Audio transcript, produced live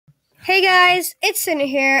Hey guys, it's Cindy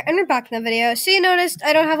here, and we're back in the video. So you noticed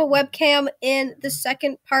I don't have a webcam in the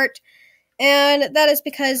second part, and that is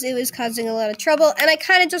because it was causing a lot of trouble, and I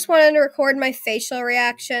kind of just wanted to record my facial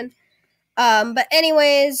reaction. But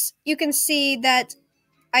anyways, you can see that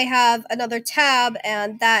I have another tab,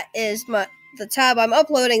 and that is the tab I'm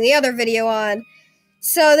uploading the other video on.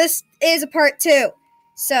 So this is a part 2.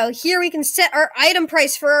 So here we can set our item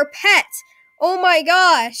price for our pet. Oh my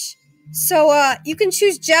gosh. So, you can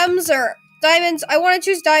choose gems or diamonds. I want to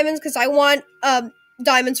choose diamonds because I want,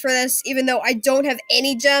 diamonds for this, even though I don't have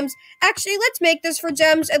any gems. Actually, let's make this for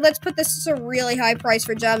gems, and let's put this as a really high price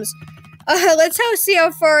for gems. Let's see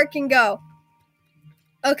how far it can go.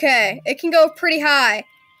 Okay, it can go pretty high.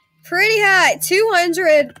 Pretty high.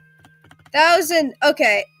 200,000.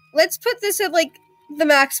 Okay, let's put this at, like, the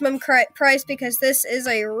maximum price because this is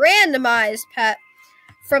a randomized pet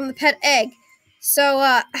from the pet egg. So,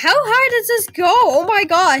 how high does this go? Oh my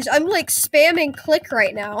gosh, I'm like spamming click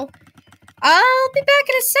right now. I'll be back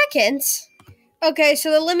in a second. Okay, so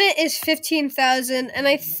the limit is 15,000, and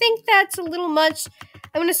I think that's a little much.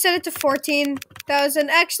 I'm gonna set it to 14,000.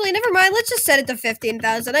 Actually, never mind, let's just set it to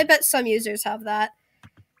 15,000. I bet some users have that.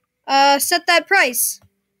 Set that price.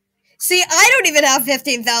 See, I don't even have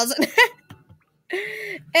 15,000.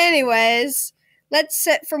 Anyways, let's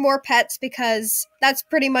set for more pets because that's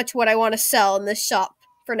pretty much what I want to sell in this shop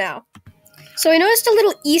for now. So I noticed a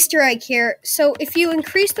little Easter egg here. So if you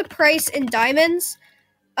increase the price in diamonds,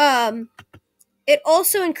 it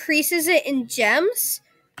also increases it in gems.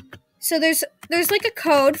 So there's like a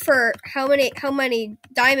code for how many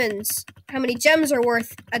diamonds, how many gems are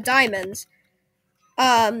worth a diamond.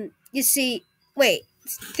 You see, wait,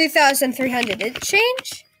 3,300. Did it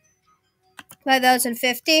change?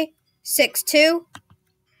 5,050. 6.2.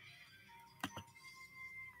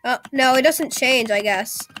 Oh, no, it doesn't change, I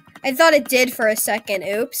guess. I thought it did for a second.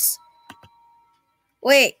 Oops.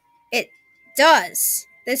 Wait, it does.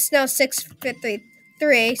 This is now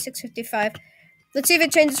 653, 655. Let's see if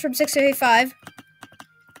it changes from 655.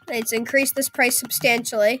 It's increased this price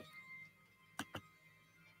substantially.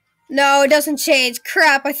 No, it doesn't change.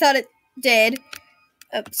 Crap, I thought it did.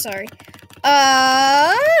 Oh, sorry.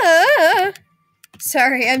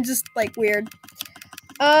 Sorry, I'm just, like, weird.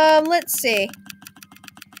 Let's see.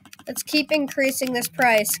 Let's keep increasing this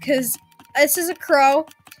price, because this is a crow.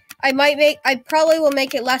 I probably will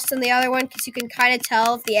make it less than the other one, because you can kind of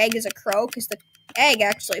tell if the egg is a crow, because the egg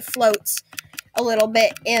actually floats a little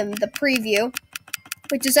bit in the preview,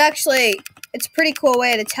 which is actually, it's a pretty cool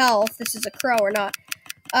way to tell if this is a crow or not.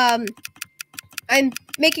 I'm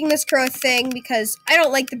making this crow thing because I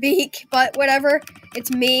don't like the beak, but whatever.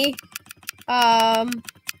 It's me.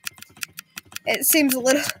 It seems a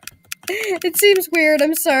little, it seems weird,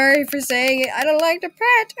 I'm sorry for saying it, I don't like the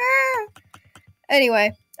pet,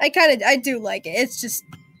 Anyway, I do like it, it's just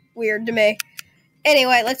weird to me.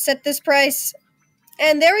 Anyway, let's set this price,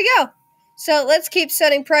 and there we go. So, let's keep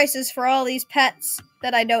setting prices for all these pets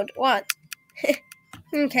that I don't want.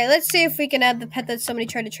 Okay, let's see if we can add the pet that somebody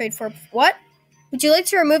tried to trade for. What? Would you like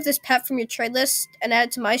to remove this pet from your trade list and add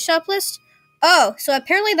it to my shop list? Oh, so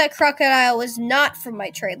apparently that crocodile was not from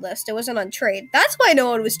my trade list. It wasn't on trade. That's why no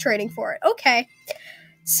one was trading for it. Okay.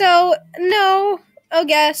 So, no, I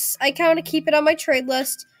guess I kind of keep it on my trade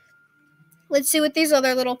list. Let's see what these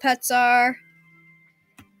other little pets are.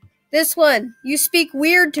 This one, you speak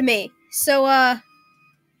weird to me. So,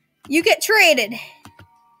 you get traded.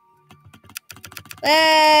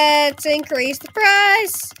 Let's increase the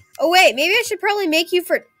price. Oh, wait, maybe I should probably make you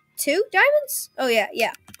for 2 diamonds? Oh, yeah.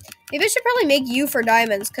 Maybe I should probably make you for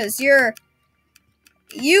diamonds, because you,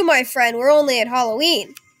 my friend, we're only at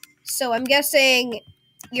Halloween. So I'm guessing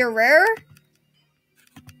you're rarer?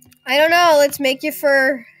 I don't know, let's make you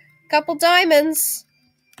for a couple diamonds.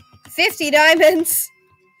 50 diamonds.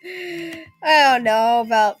 I don't know,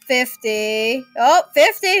 about 50. Oh,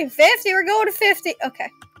 50, we're going to 50. Okay.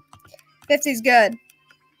 50's good.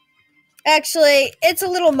 Actually, it's a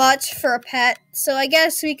little much for a pet, so I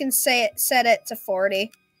guess we can set it to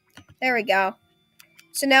 40. There we go.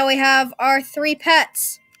 So now we have our 3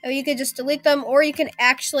 pets. Oh, you could just delete them, or you can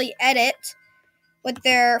actually edit what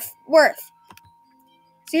they're worth.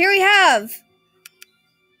 So here we have.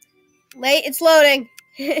 It's loading.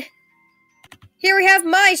 Here we have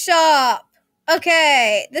my shop.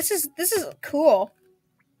 Okay, this is cool.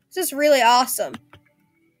 This is really awesome.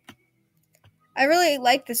 I really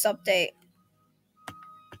like this update.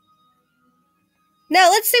 Now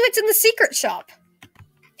let's see what's in the secret shop.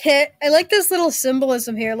 I like this little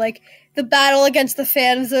symbolism here, like the battle against the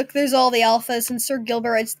fans. Look, there's all the alphas, and Sir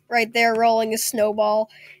Gilbert's right there rolling a snowball,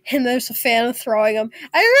 and there's a fan throwing them.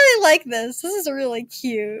 I really like this. This is really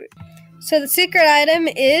cute. So the secret item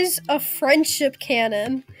is a friendship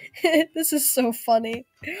cannon. This is so funny.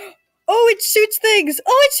 Oh, it shoots things.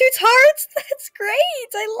 Oh, it shoots hearts. That's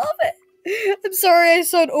great. I love it. I'm sorry I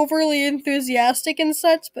sound overly enthusiastic and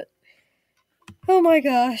such, but oh my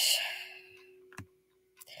gosh.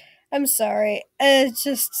 I'm sorry. It's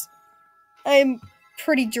just, I'm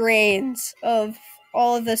pretty drained of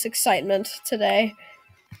all of this excitement today.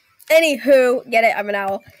 Anywho, get it? I'm an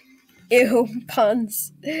owl. Ew,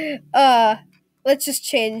 puns. Let's just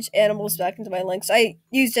change animals back into my links. I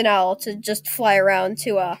used an owl to just fly around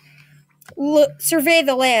to, survey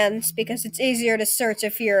the lands because it's easier to search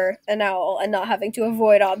if you're an owl and not having to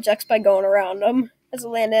avoid objects by going around them as a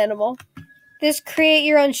land animal. This create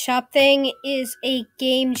your own shop thing is a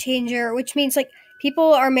game changer, which means like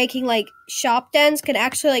people are making like shop dens can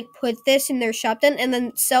actually like put this in their shop den and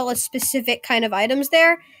then sell a specific kind of items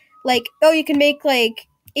there. Like, oh, you can make like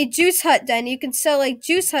a juice hut den. You can sell like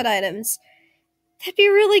juice hut items. That'd be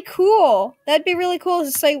really cool. That'd be really cool.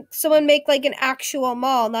 It's like someone make like an actual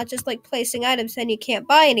mall, not just like placing items and you can't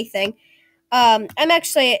buy anything. I'm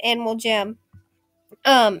actually at Animal Jam.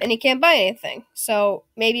 And you can't buy anything. So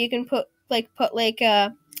maybe you can put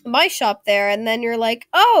my shop there and then you're like,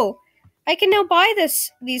 "Oh, I can now buy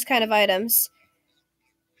these kind of items."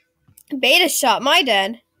 Beta shop my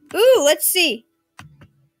den. Ooh, let's see.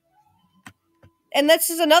 And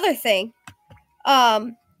this is another thing.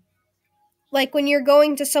 Like when you're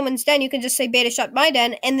going to someone's den, you can just say beta shop my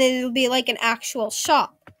den and then it'll be like an actual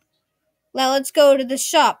shop. Now let's go to the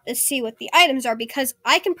shop to see what the items are because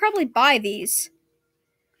I can probably buy these.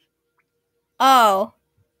 Oh.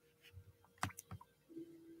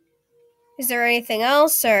 Is there anything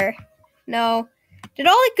else or no? Did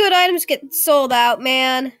all the good items get sold out,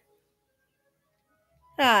 man?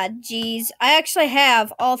 Ah, jeez. I actually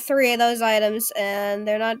have all 3 of those items and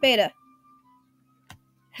they're not beta.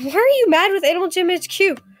 Why are you mad with Animal Jam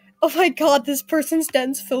HQ? Oh my god, this person's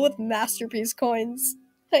den's filled with masterpiece coins.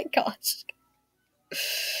 My gosh.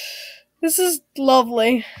 This is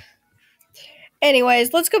lovely.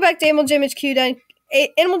 Anyways, let's go back to Animal Jam HQ den.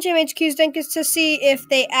 Animal Jam HQ's den is to see if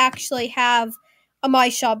they actually have a My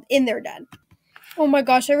Shop in their den. Oh my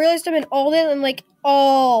gosh, I realized I'm in Alden and like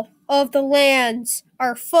all of the lands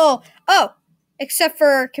are full. Oh, except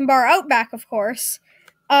for Kimbara Outback, of course.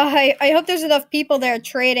 I hope there's enough people there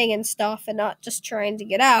trading and stuff and not just trying to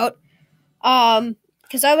get out.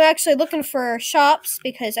 Because I'm actually looking for shops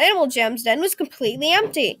because Animal Jam's den was completely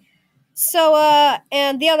empty. So,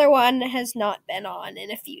 and the other one has not been on in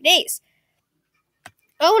a few days.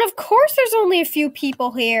 Oh, and of course there's only a few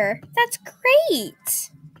people here. That's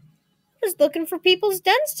great. I was looking for people's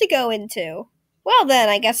dens to go into. Well then,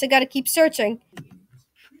 I guess I gotta keep searching.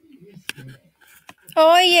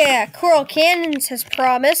 Oh yeah, Coral Canyons has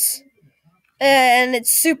promise. And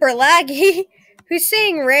it's super laggy. Who's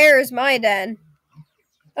saying rare is my den?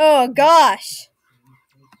 Oh gosh.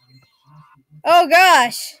 Oh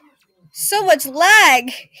gosh. So much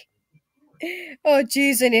lag. Oh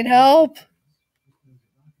jeez, I need help.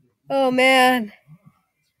 Oh man.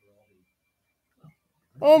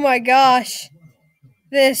 Oh my gosh.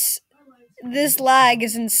 This lag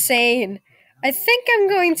is insane. I think I'm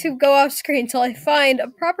going to go off screen until I find a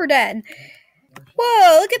proper den.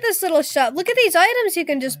 Whoa, look at this little shop. Look at these items you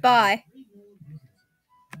can just buy.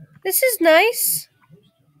 This is nice.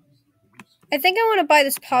 I think I want to buy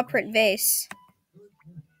this paw print vase.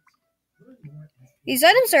 These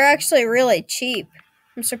items are actually really cheap.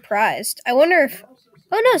 I'm surprised. I wonder if...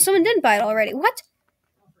 Oh no, someone didn't buy it already. What?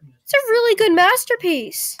 It's a really good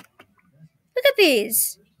masterpiece. Look at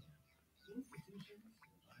these.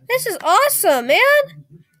 This is awesome, man.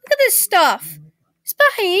 Look at this stuff. It's by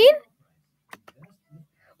Hain?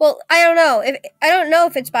 Well, I don't know. I don't know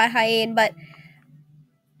if it's by Hain, but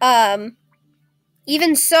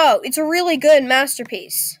even so, it's a really good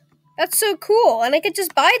masterpiece. That's so cool, and I could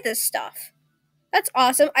just buy this stuff. That's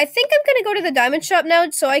awesome. I think I'm gonna go to the diamond shop now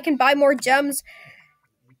so I can buy more gems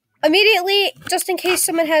immediately, just in case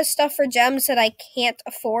someone has stuff for gems that I can't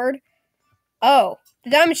afford. Oh, the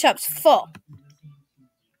diamond shop's full.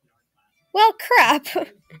 Well, crap.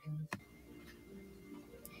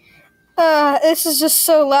 This is just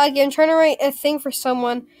so laggy. I'm trying to write a thing for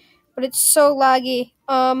someone, but it's so laggy.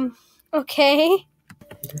 Okay.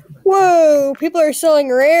 Whoa, people are selling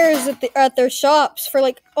rares at their shops for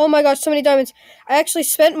like, oh my gosh, so many diamonds. I actually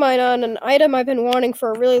spent mine on an item I've been wanting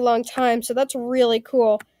for a really long time, so that's really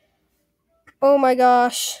cool. Oh my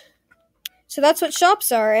gosh. So that's what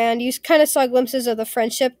shops are, and you kind of saw glimpses of the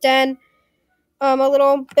friendship den, a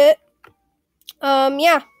little bit.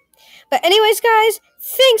 Yeah. But anyways, guys,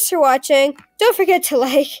 thanks for watching. Don't forget to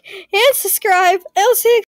like and subscribe. I'll see you